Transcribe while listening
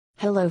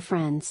Hello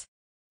friends.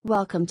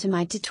 Welcome to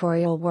my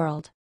tutorial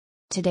world.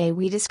 Today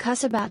we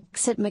discuss about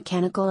PGCET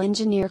Mechanical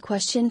Engineer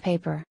Question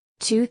Paper,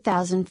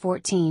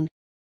 2014.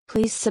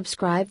 Please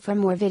subscribe for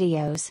more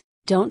videos,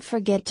 don't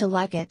forget to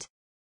like it.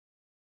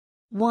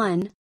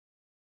 1.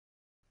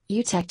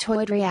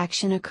 Eutectoid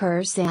reaction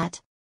occurs at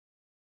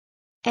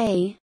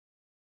A.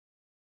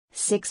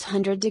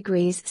 600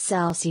 degrees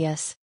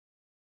Celsius,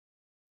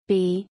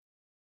 B.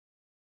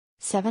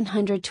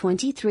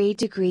 723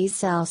 degrees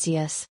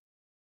Celsius,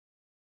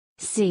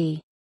 C.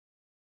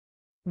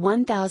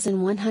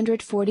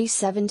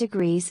 1147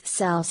 degrees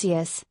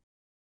Celsius,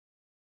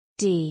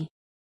 D.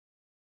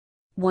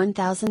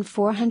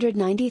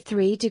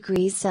 1493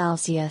 degrees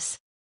Celsius.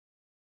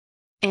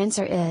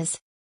 Answer is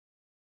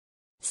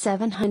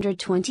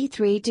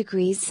 723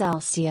 degrees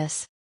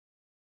Celsius.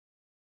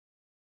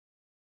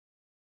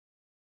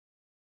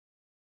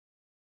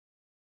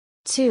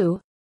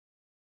 2.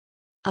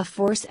 A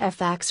force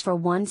F acts for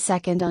 1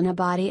 second on a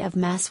body of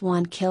mass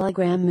 1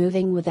 kg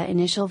moving with an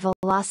initial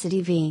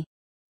velocity v.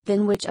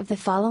 Then which of the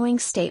following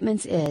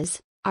statements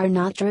are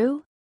not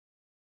true?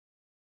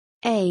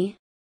 A.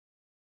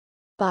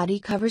 Body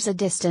covers a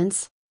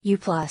distance, u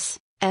plus,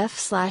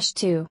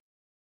 f/2.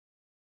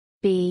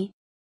 B.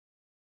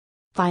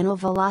 Final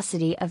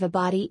velocity of a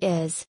body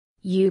is,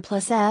 u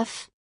plus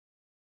f.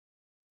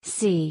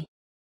 C.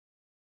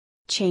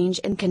 Change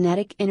in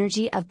kinetic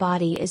energy of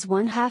body is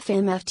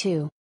 1/2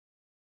 mf2.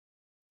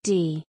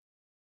 D.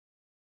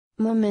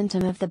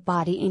 Momentum of the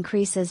body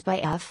increases by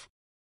f.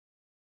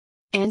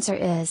 Answer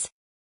is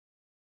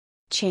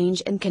change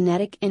in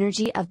kinetic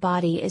energy of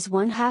body is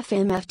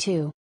 1/2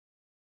 mf2.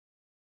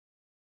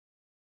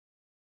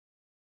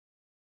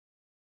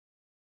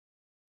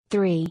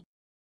 3.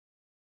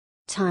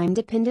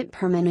 Time-dependent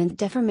permanent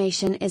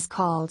deformation is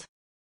called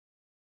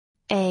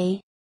A.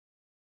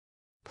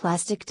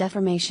 Plastic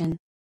deformation,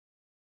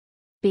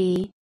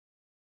 B.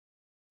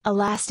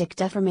 Elastic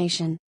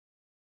deformation,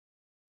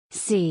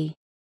 C.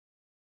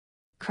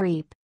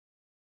 Creep,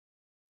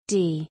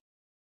 D.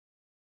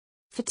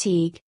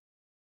 Fatigue.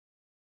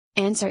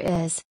 Answer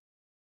is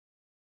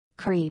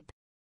creep.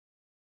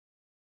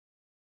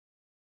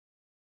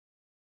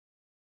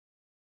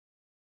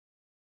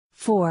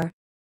 4.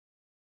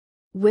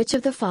 Which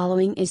of the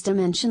following is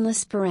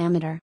dimensionless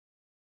parameter?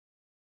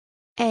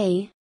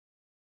 A.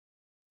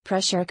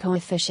 Pressure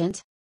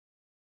coefficient,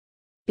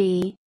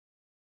 B.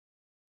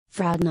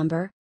 Froude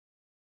number,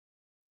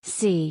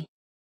 C.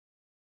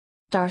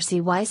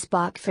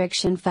 Darcy-Weisbach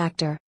friction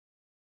factor,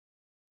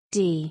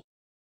 D.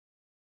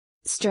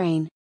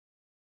 Strain.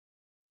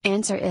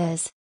 Answer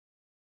is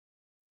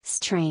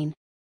strain.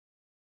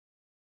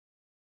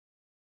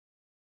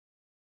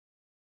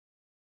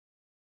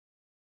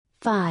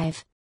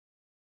 5.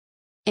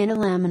 In a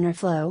laminar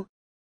flow,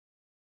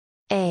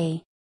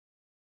 A.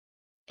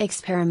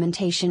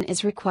 Experimentation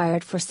is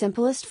required for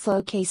simplest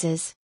flow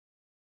cases.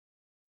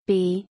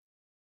 B.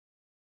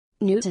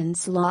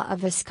 Newton's law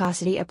of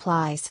viscosity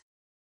applies.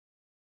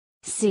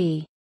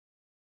 C.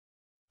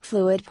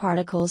 Fluid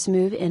particles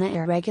move in an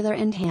irregular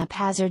and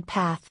haphazard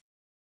path.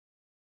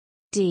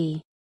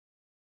 D.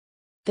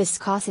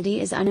 Viscosity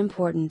is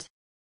unimportant.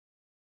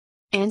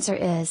 Answer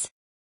is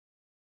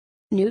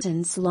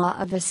Newton's law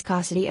of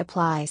viscosity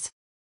applies.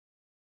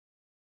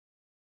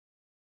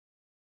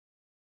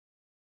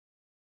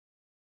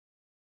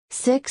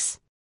 6.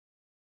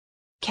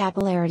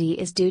 Capillarity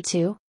is due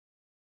to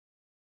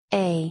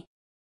A.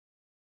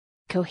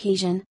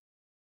 Cohesion,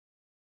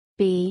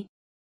 B.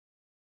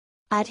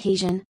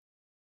 Adhesion,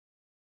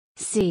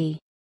 C.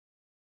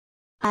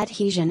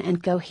 Adhesion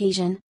and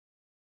cohesion,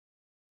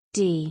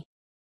 D.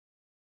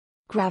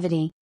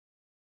 Gravity.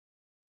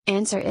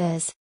 Answer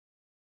is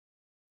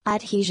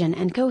adhesion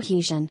and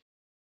cohesion.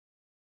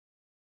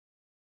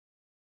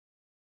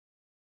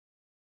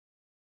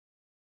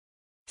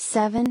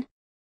 7.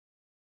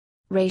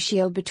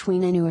 Ratio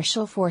between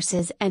inertial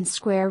forces and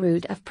square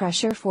root of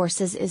pressure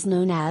forces is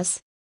known as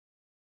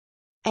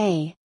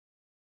A.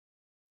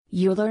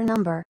 Euler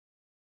number,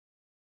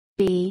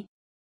 B.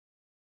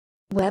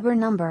 Weber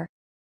number,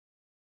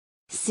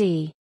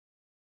 C.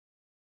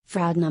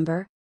 Froude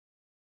number,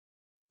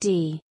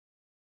 D.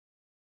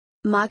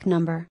 Mach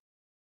number.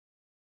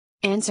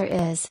 Answer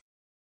is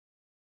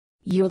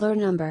Euler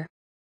number.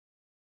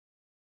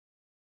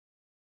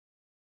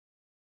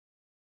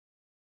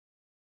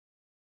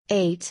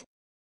 8.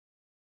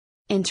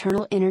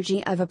 Internal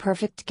energy of a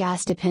perfect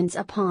gas depends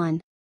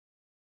upon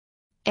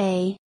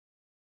A.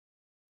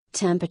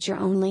 Temperature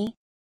only,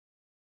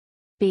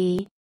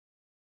 B.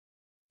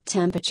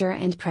 Temperature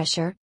and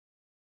pressure,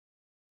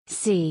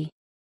 C.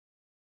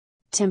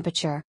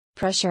 Temperature,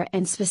 pressure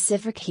and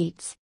specific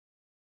heats,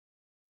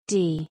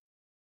 D.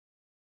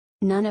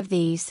 None of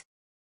these.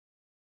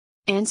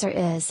 Answer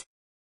is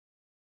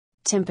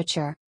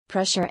temperature,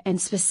 pressure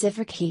and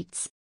specific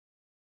heats.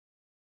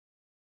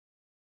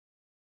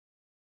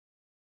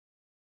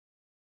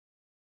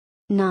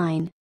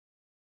 9.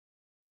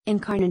 In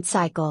Carnot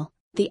cycle,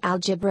 the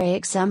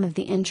algebraic sum of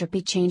the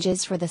entropy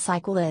changes for the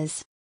cycle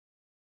is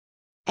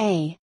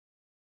A.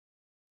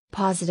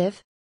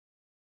 Positive,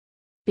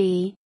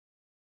 B.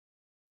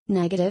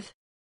 Negative.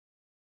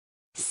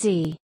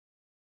 C.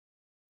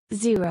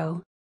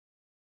 0.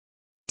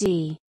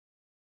 D.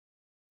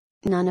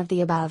 None of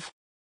the above.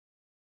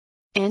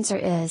 Answer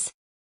is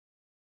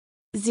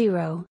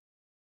 0.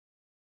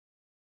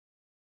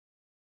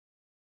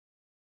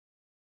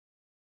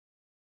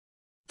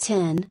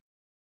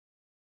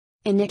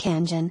 In a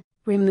engine,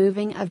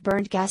 removing of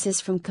burnt gases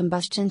from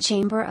combustion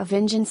chamber of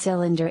engine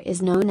cylinder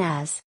is known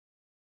as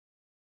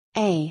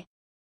A.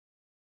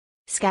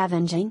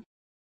 Scavenging.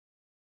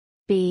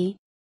 B.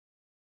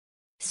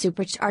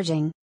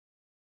 Supercharging.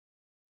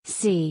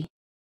 C.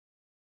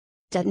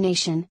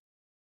 Detonation.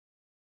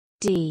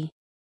 D.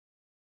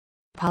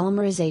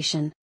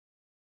 Polymerization.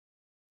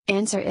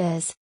 Answer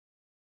is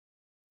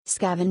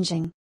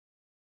scavenging.